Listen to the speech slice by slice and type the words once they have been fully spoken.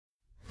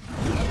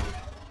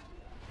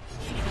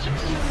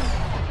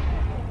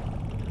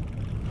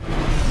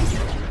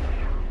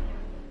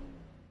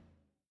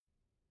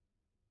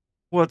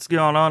What's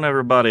going on,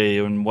 everybody,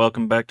 and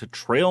welcome back to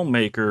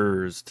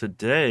Trailmakers.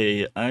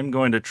 Today, I'm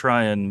going to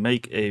try and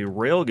make a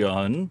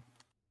railgun.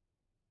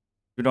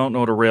 If you don't know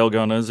what a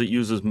railgun is, it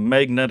uses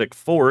magnetic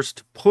force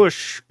to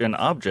push an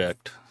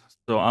object.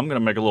 So I'm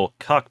going to make a little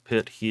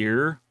cockpit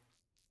here.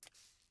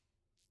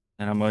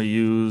 And I'm going to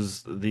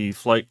use the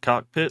flight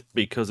cockpit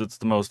because it's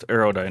the most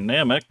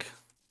aerodynamic.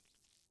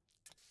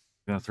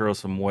 I'm going to throw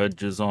some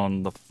wedges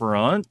on the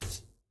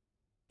front.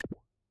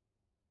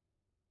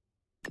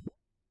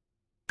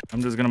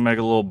 I'm just going to make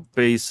a little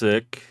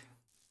basic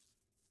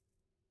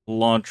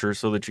launcher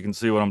so that you can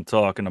see what I'm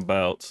talking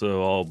about.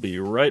 So I'll be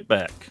right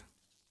back.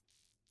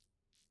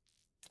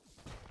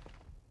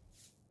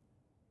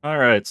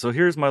 Alright, so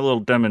here's my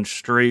little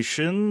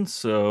demonstration.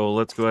 So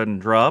let's go ahead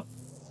and drop.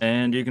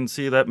 And you can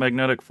see that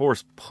magnetic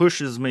force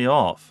pushes me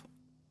off.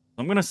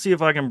 I'm going to see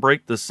if I can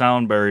break the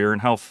sound barrier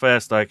and how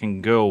fast I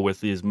can go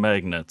with these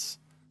magnets.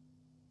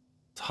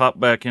 Let's hop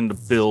back into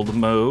build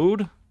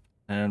mode.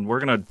 And we're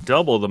going to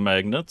double the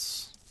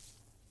magnets.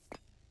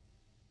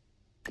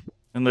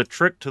 And the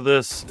trick to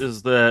this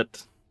is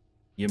that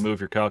you move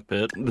your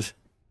cockpit, is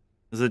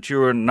that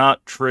you are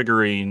not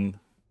triggering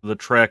the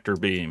tractor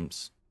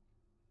beams.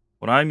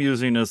 What I'm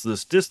using is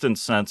this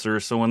distance sensor,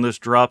 so when this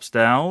drops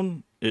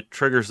down, it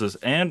triggers this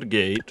AND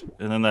gate,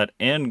 and then that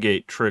AND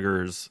gate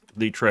triggers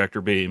the tractor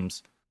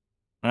beams.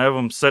 I have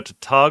them set to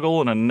toggle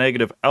and a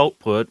negative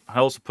output. I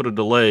also put a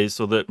delay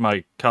so that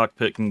my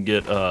cockpit can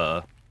get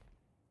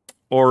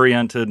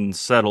oriented and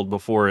settled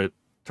before it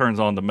turns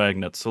on the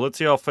magnets. So let's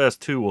see how fast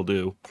 2 will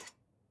do.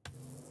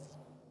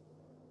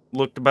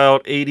 Looked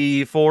about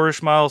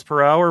 84-ish miles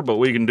per hour, but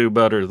we can do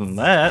better than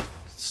that.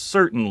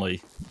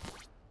 Certainly.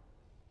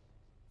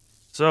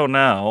 So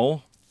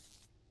now,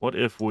 what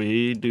if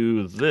we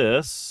do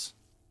this?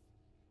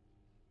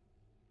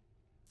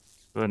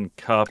 Go ahead and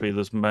copy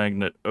this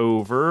magnet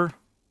over.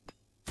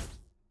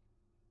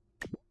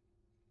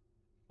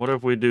 What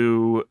if we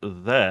do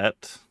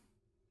that?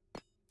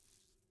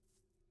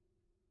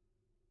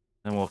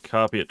 And we'll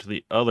copy it to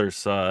the other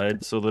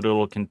side so that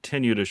it'll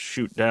continue to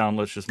shoot down.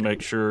 Let's just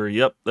make sure,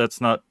 yep,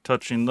 that's not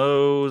touching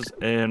those,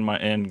 and my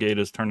AND gate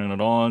is turning it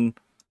on.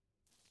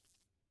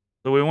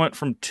 So we went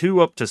from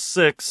 2 up to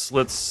 6.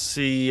 Let's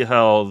see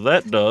how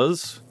that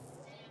does.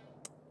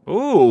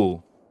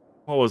 Ooh,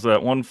 what was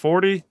that,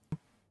 140?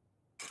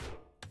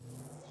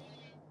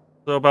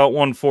 So about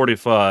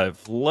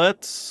 145.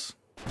 Let's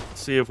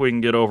see if we can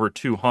get over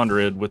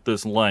 200 with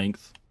this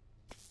length.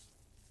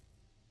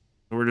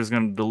 We're just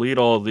going to delete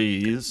all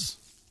these,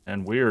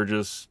 and we are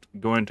just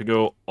going to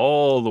go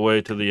all the way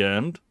to the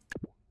end.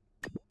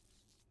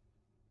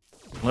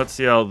 Let's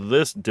see how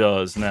this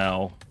does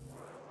now.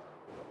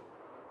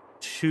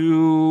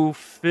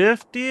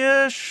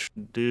 250-ish?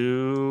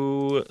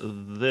 Do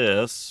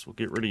this. We'll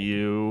get rid of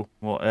you.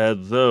 We'll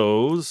add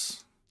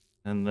those,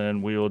 and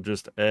then we will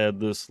just add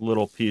this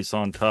little piece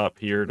on top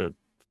here to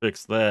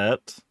fix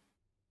that.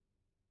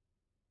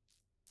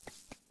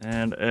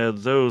 And add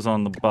those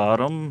on the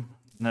bottom.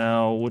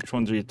 Now, which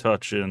ones are you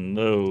touching?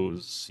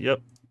 Those.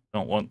 Yep.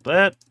 Don't want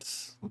that.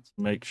 Let's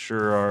make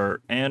sure our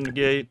AND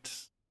gate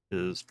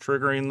is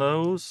triggering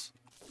those.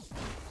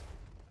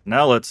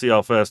 Now let's see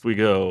how fast we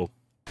go.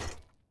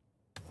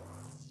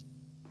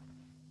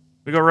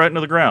 We go right into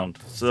the ground.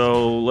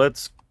 So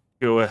let's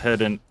go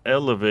ahead and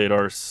elevate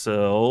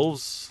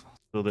ourselves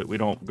so that we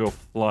don't go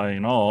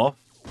flying off.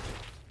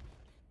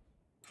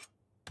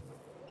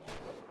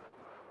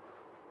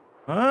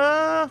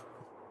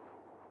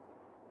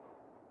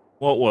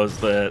 What was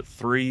that?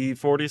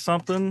 340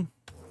 something?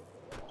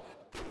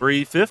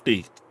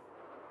 350.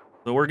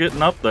 So we're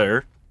getting up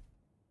there.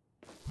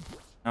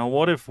 Now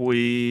what if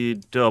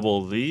we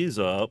double these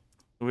up?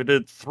 We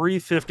did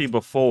 350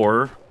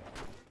 before.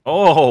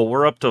 Oh,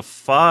 we're up to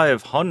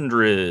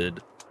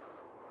 500.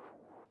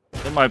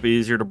 It might be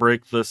easier to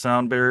break the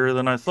sound barrier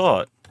than I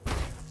thought.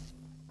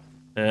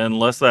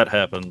 Unless that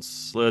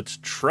happens. Let's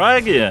try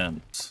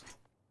again.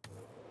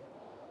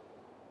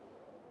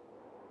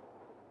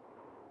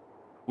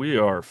 We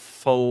are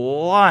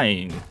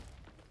flying.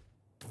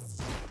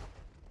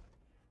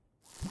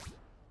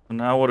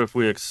 Now what if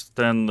we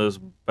extend this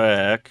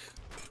back?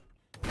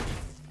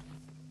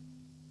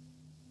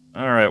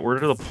 Alright, we're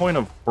to the point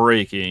of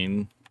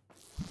braking.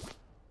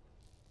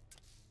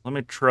 Let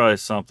me try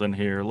something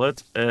here.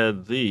 Let's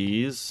add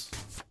these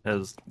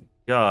as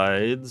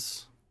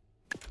guides.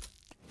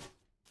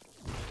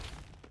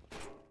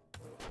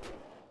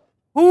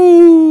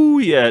 Ooh,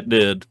 yeah, it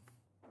did.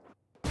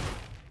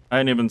 I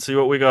didn't even see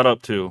what we got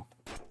up to.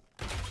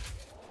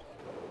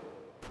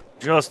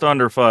 Just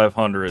under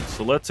 500,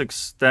 so let's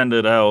extend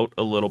it out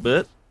a little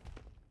bit.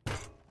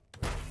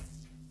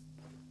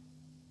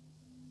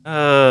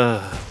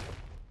 Try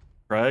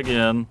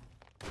again.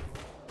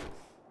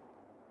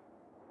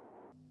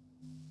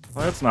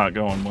 Well, that's not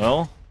going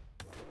well.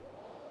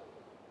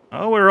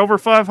 Oh, we're over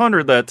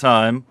 500 that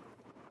time.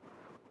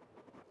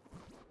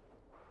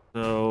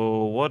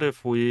 So, what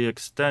if we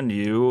extend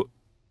you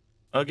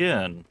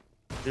again?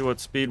 See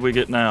what speed we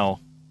get now.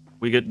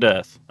 We get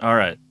death.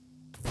 Alright.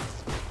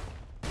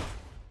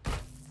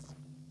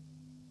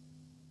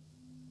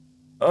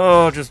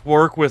 Oh, just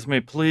work with me,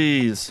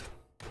 please.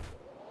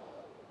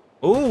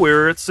 Oh,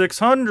 we're at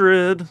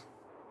 600.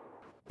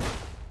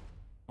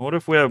 What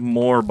if we have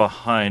more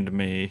behind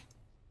me?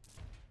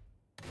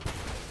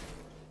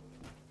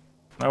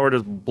 Now we're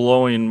just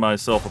blowing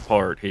myself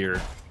apart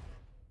here.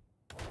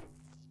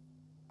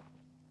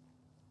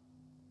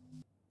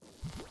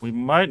 We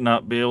might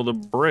not be able to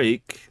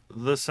break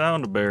the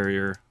sound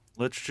barrier.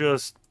 Let's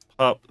just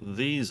pop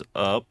these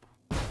up.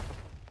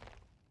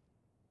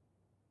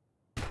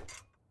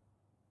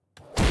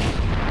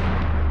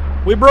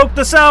 We broke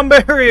the sound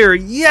barrier!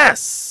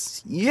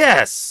 Yes!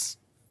 Yes!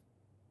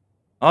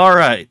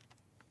 Alright.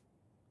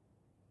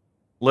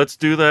 Let's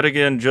do that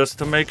again just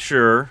to make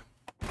sure.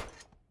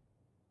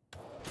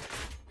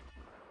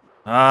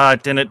 Ah, I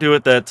didn't do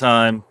it that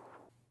time.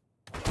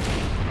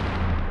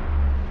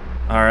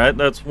 Alright,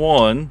 that's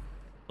one.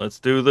 Let's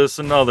do this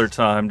another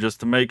time just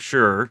to make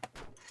sure.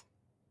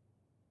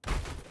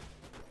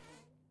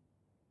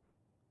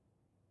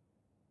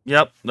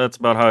 Yep, that's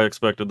about how I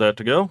expected that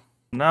to go.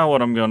 Now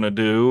what I'm going to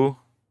do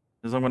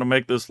is I'm going to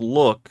make this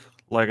look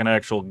like an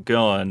actual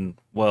gun.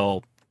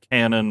 Well,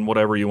 cannon,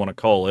 whatever you want to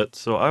call it.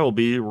 So I will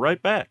be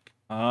right back.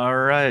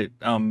 Alright,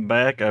 I'm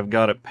back. I've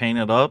got it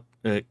painted up.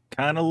 It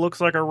kind of looks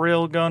like a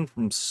railgun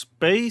from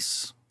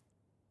space.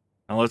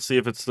 Now let's see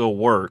if it still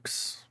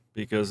works,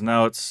 because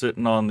now it's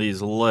sitting on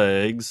these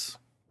legs.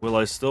 Will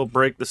I still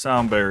break the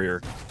sound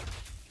barrier?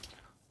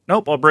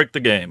 Nope, I'll break the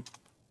game.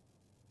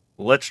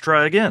 Let's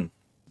try again.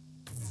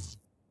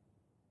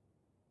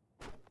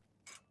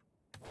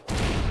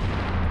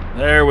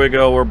 There we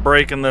go, we're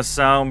breaking the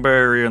sound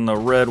barrier in the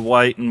red,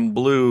 white, and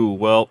blue.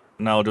 Well,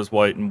 now just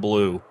white and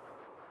blue.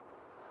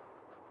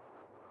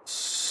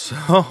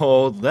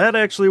 So, that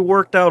actually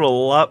worked out a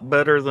lot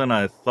better than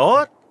I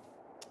thought.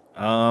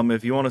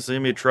 If you want to see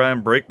me try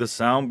and break the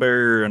sound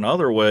barrier in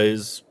other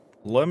ways,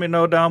 let me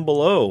know down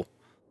below.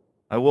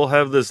 I will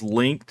have this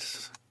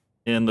linked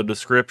in the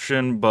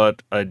description,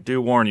 but I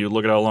do warn you,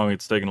 look at how long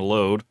it's taking to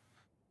load.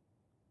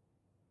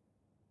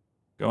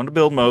 Go into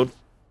build mode.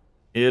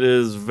 It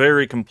is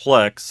very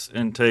complex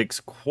and takes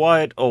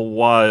quite a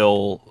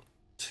while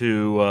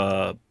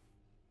to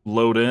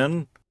load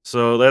in.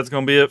 So that's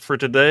going to be it for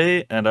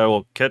today, and I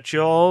will catch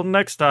you all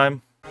next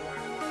time.